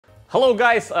Hello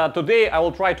guys, today I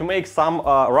will try to make some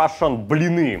Russian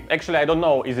blini. Actually, I don't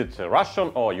know, is it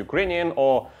Russian or Ukrainian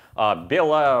or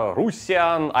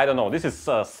Belarusian, I don't know. This is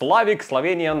Slavic,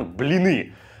 Slovenian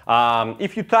blini.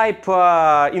 If you type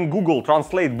in Google,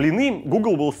 translate blini,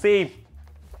 Google will say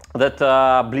that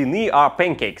blini are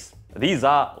pancakes. These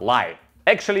are lie.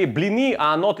 Actually, blini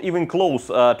are not even close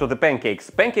to the pancakes.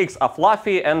 Pancakes are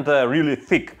fluffy and really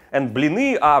thick, and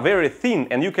blini are very thin,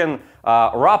 and you can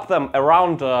wrap them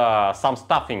around some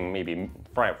stuffing, maybe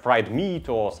fried meat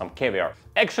or some caviar.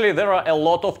 Actually, there are a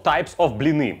lot of types of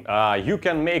blini. You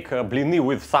can make blini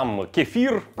with some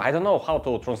kefir. I don't know how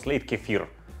to translate kefir.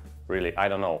 Really, I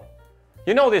don't know.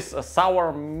 You know this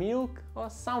sour milk or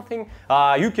something?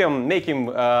 You can make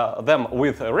them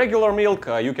with regular milk,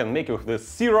 you can make it with the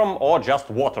serum or just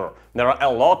water. There are a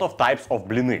lot of types of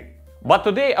blini. But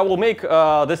today I will make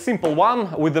the simple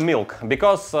one with the milk,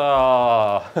 because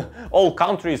all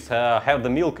countries have the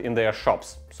milk in their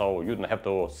shops, so you don't have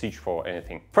to search for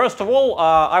anything. First of all,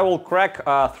 I will crack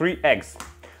 3 eggs.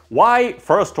 Why?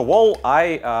 First of all,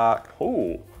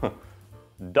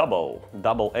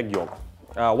 double egg yolk.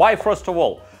 Why first of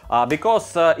all?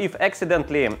 Because if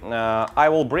accidentally I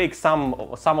will break some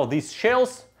of these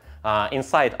shells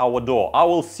inside our dough, I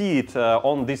will see it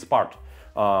on this part,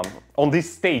 on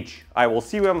this stage. I will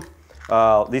see them,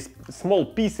 these small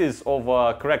pieces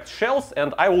of cracked shells,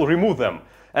 and I will remove them.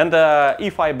 And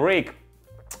if I break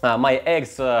my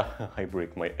eggs, I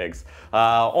break my eggs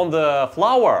on the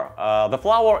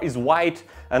flour is white,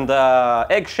 and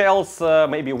eggshells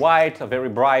maybe white, very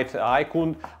bright. I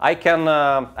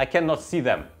cannot see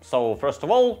them. So first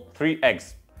of all, 3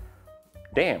 eggs.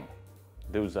 Damn,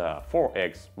 those are 4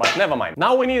 eggs, but never mind.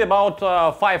 Now we need about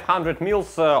 500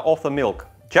 ml of the milk,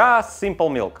 just simple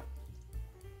milk,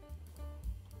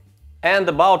 and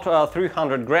about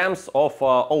 300 grams of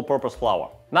all-purpose flour.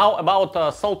 Now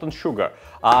about salt and sugar.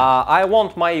 I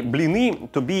want my blini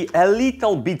to be a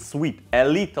little bit sweet, a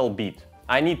little bit.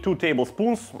 I need 2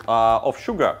 tablespoons of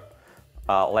sugar,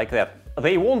 like that.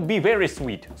 They won't be very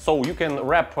sweet, so you can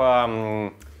wrap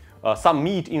some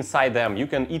meat inside them. You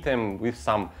can eat them with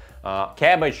some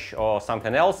cabbage or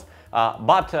something else,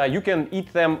 but you can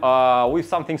eat them with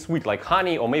something sweet like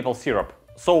honey or maple syrup.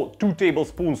 So 2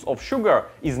 tablespoons of sugar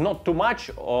is not too much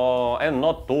and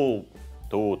not too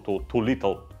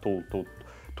little,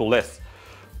 too less.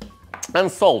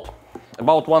 And salt,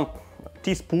 about 1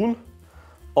 teaspoon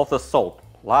of the salt,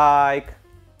 like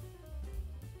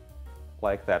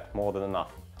that, more than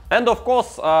enough. And of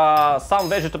course some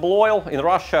vegetable oil. In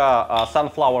Russia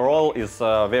sunflower oil is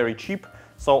very cheap,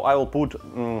 so I will put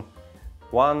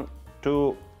 1,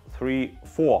 2, 3,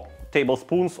 4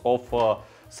 tablespoons of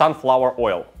sunflower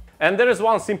oil. And there is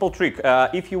one simple trick.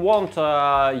 If you want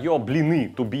your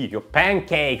blini to be, your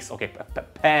pancakes, okay,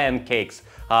 pancakes,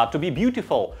 to be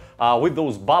beautiful with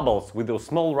those bubbles, with those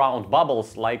small round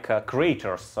bubbles like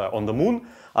craters on the moon,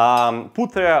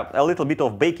 put there a little bit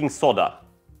of baking soda.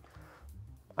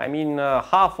 I mean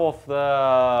half of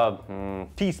the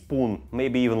teaspoon,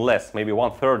 maybe even less, maybe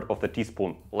 1/3 of the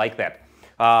teaspoon, like that.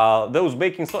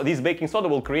 This baking soda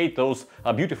will create those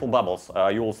beautiful bubbles.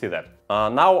 You will see that.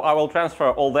 Now I will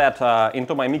transfer all that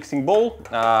into my mixing bowl.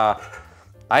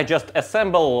 I just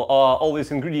assemble all these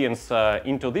ingredients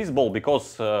into this bowl,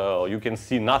 because you can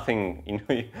see nothing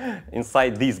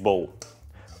inside this bowl.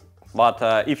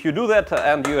 But if you do that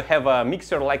and you have a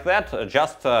mixer like that,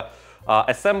 just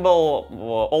assemble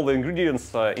all the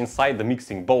ingredients inside the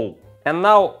mixing bowl. And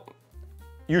now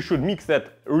you should mix that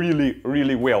really,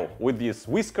 really well with this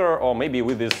whisker, or maybe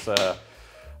with this,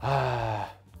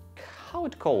 how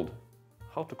it called?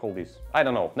 How to call this? I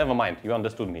don't know, never mind, you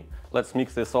understood me. Let's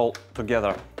mix this all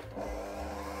together.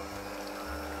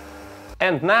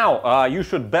 And now you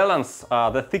should balance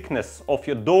the thickness of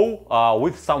your dough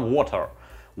with some water.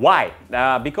 Why?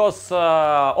 Because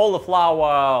all the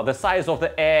flour, the size of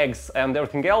the eggs and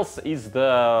everything else is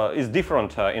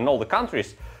different in all the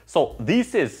countries. So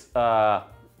this is,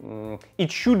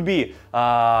 it should be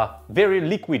very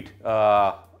liquid,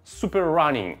 super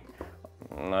running,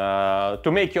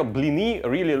 to make your blini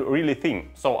really, really thin.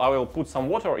 So I will put some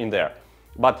water in there,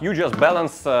 but you just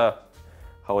balance,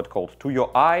 how it called, to your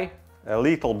eye, a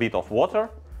little bit of water,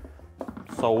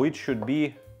 so it should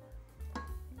be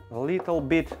a little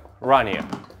bit runnier,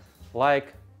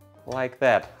 like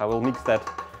that. I will mix that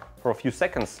for a few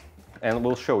seconds and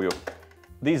we'll show you.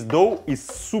 This dough is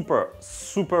super,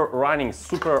 super running,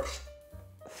 super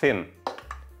thin,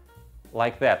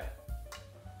 like that,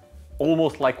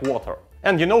 almost like water.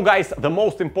 And you know, guys, the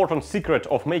most important secret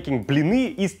of making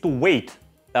blini is to wait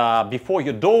before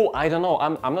your dough. I don't know,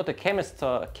 I'm not a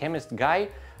chemist guy,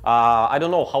 I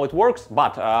don't know how it works,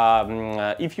 but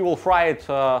if you will fry it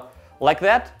like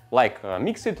that, like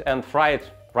mix it and fry it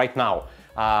right now,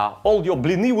 all your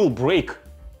blini will break.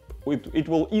 It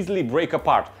will easily break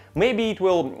apart. Maybe it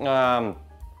will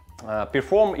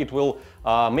it will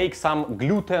make some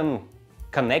gluten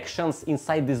connections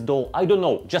inside this dough. I don't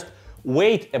know. Just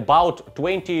wait about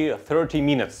 20-30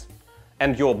 minutes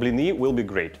and your blini will be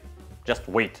great. Just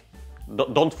wait.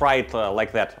 Don't fry it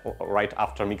like that right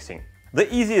after mixing.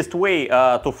 The easiest way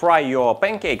to fry your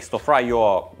pancakes, to fry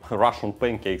your Russian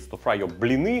pancakes, to fry your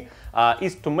blini,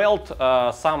 is to melt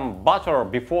some butter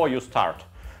before you start.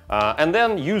 And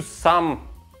then use some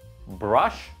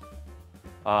brush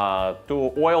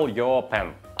to oil your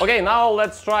pan. Okay, now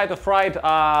let's try to fry it,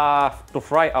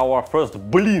 our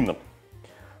first blin.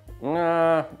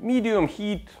 Medium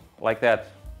heat, like that.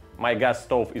 My gas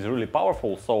stove is really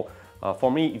powerful, so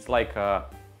for me it's like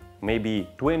maybe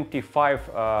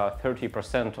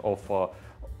 25–30% of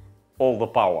all the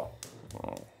power.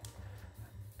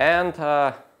 And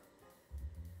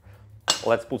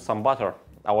let's put some butter,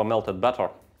 our melted butter,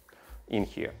 in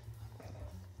here,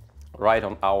 right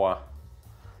on our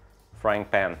frying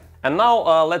pan. And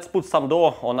now let's put some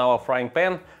dough on our frying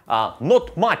pan.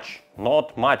 Not much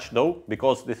dough,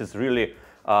 because this is really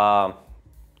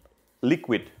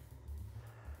liquid.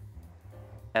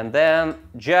 And then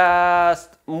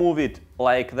just move it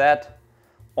like that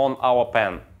on our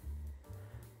pan.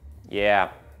 Yeah,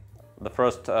 the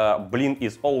first blin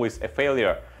is always a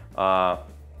failure.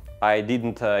 I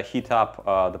didn't heat up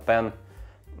the pan.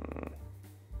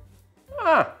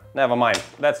 Never mind,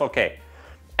 that's okay.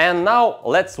 And now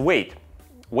let's wait.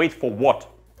 Wait for what?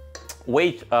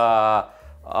 Wait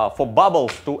for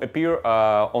bubbles to appear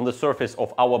on the surface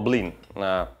of our blin.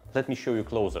 Let me show you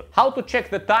closer. How to check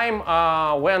the time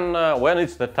when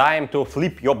it's the time to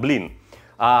flip your blin.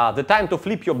 The time to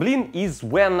flip your blin is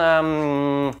when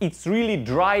it's really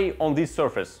dry on this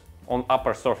surface, on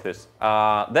upper surface.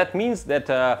 That means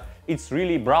that it's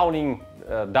really browning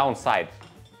downside.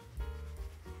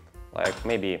 Like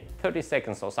maybe 30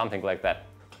 seconds or something like that.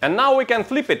 And now we can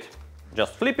flip it.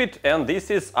 Just flip it, and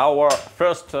this is our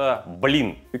first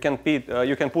blin. You can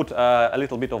put a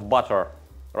little bit of butter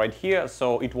right here,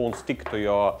 so it won't stick to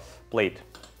your plate.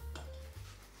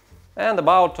 And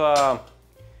about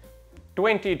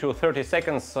 20 to 30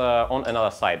 seconds on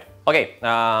another side. Okay,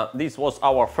 this was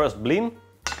our first blin,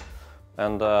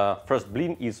 and first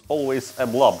blin is always a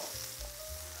blob.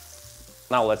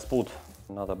 Now let's put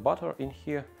another butter in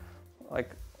here,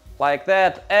 like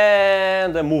that,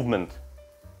 and a movement.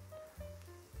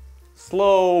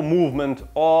 Slow movement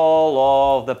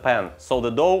all of the pan, so the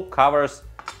dough covers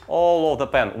all of the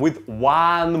pan with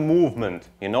one movement,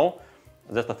 you know?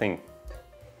 That's the thing.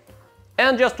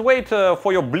 And just wait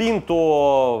for your blin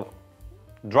to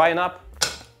dry up.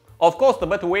 Of course, the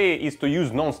better way is to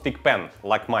use non-stick pan,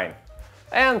 like mine.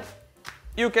 And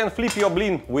you can flip your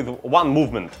blin with one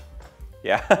movement.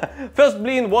 Yeah, first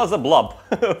blin was a blob.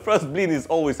 First blin is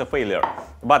always a failure.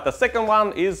 But the second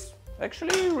one is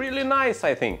actually really nice,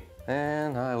 I think.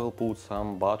 And I will put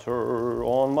some butter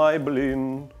on my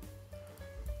blin.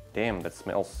 Damn, that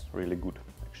smells really good,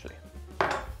 actually.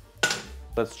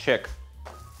 Let's check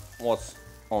what's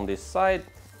on this side.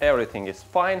 Everything is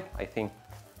fine. I think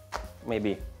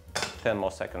maybe 10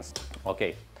 more seconds.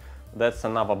 Okay, that's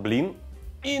another blin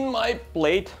in my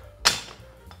plate.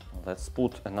 Let's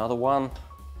put another one.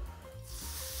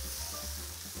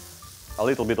 A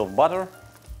little bit of butter,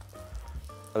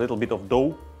 a little bit of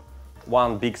dough,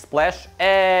 one big splash,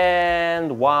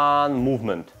 and one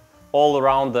movement all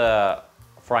around the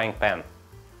frying pan.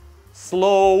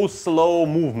 Slow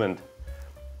movement.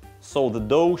 So the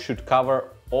dough should cover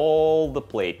all the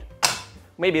plate.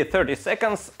 Maybe 30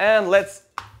 seconds, and let's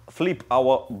flip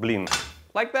our blin.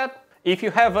 Like that. If you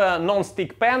have a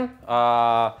non-stick pan,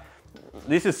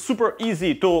 this is super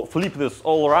easy to flip this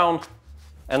all around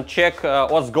and check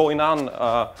what's going on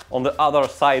the other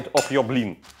side of your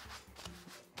blin.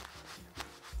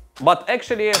 But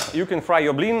actually, you can fry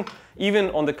your blin even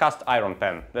on the cast iron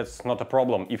pan. That's not a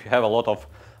problem if you have a lot of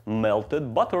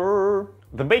melted butter.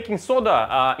 The baking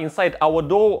soda inside our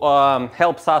dough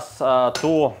helps us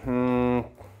to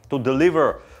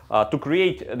deliver, to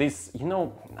create this, you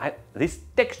know, this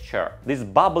texture, this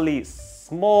bubbly,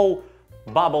 small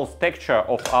bubbles texture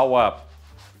of our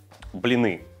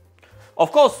blini.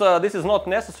 Of course, this is not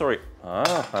necessary.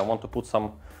 I want to put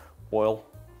some oil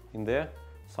in there,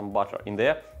 some butter in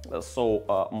there, so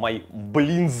my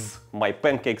blins, my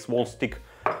pancakes won't stick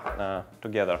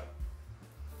together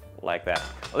like that.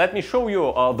 Let me show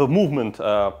you the movement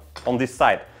on this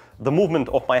side, the movement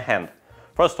of my hand.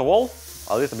 First of all,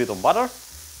 a little bit of butter,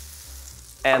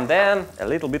 and then a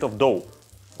little bit of dough,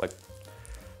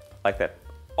 like that,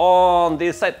 on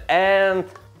this side, and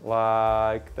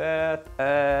like that,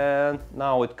 and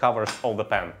now it covers all the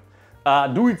pan.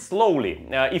 Do it slowly.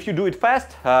 If you do it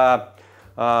fast,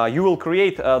 you will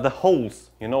create the holes,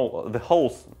 you know, the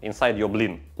holes inside your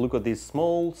blin. Look at these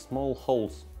small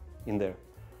holes in there,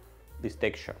 this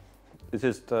texture. This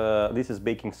is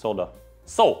baking soda.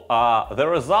 So the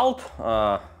result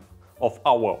of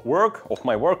our work, of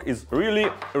my work, is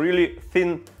really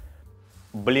thin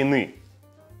blini,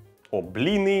 or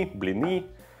blini.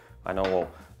 I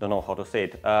don't know how to say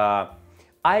it.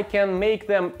 I can make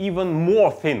them even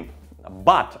more thin,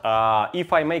 but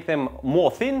if I make them more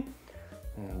thin,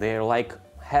 they're like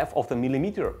half of a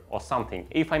millimeter or something.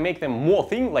 If I make them more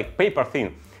thin, like paper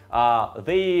thin,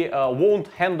 they won't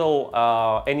handle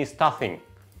any stuffing.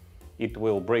 It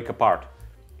will break apart.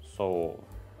 So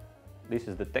this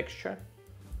is the texture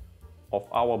of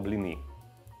our blini.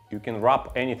 You can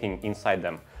wrap anything inside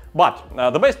them. But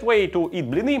the best way to eat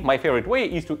blini, my favorite way,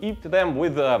 is to eat them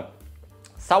with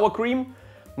sour cream,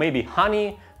 maybe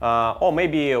honey, or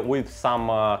maybe with some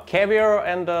caviar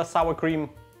and sour cream.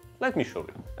 Let me show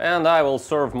you. And I will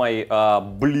serve my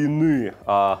blini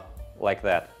like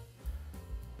that,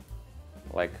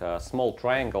 like small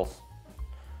triangles.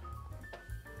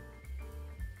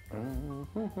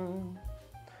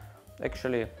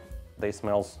 Actually, they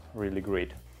smell really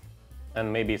great.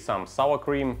 And maybe some sour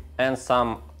cream and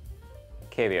some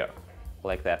caviar,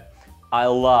 like that. I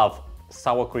love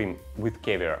sour cream with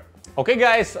caviar. Okay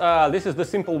guys, this is the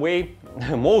simple way,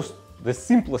 the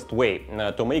simplest way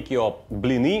to make your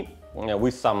blini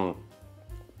with some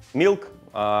milk.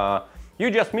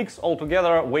 You just mix all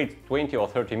together, wait 20 or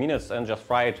 30 minutes and just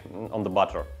fry it on the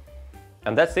butter.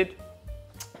 And that's it.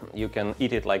 You can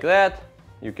eat it like that,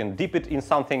 you can dip it in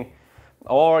something,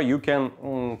 or you can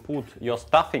put your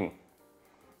stuffing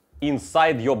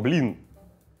inside your blin.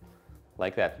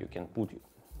 Like that. You can put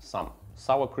some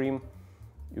sour cream,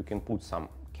 you can put some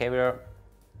caviar,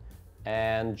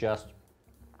 and just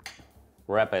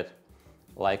wrap it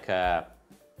like a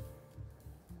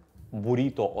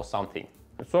burrito or something.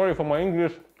 Sorry for my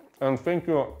English, and thank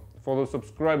you for the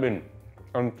subscribing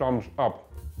and thumbs up.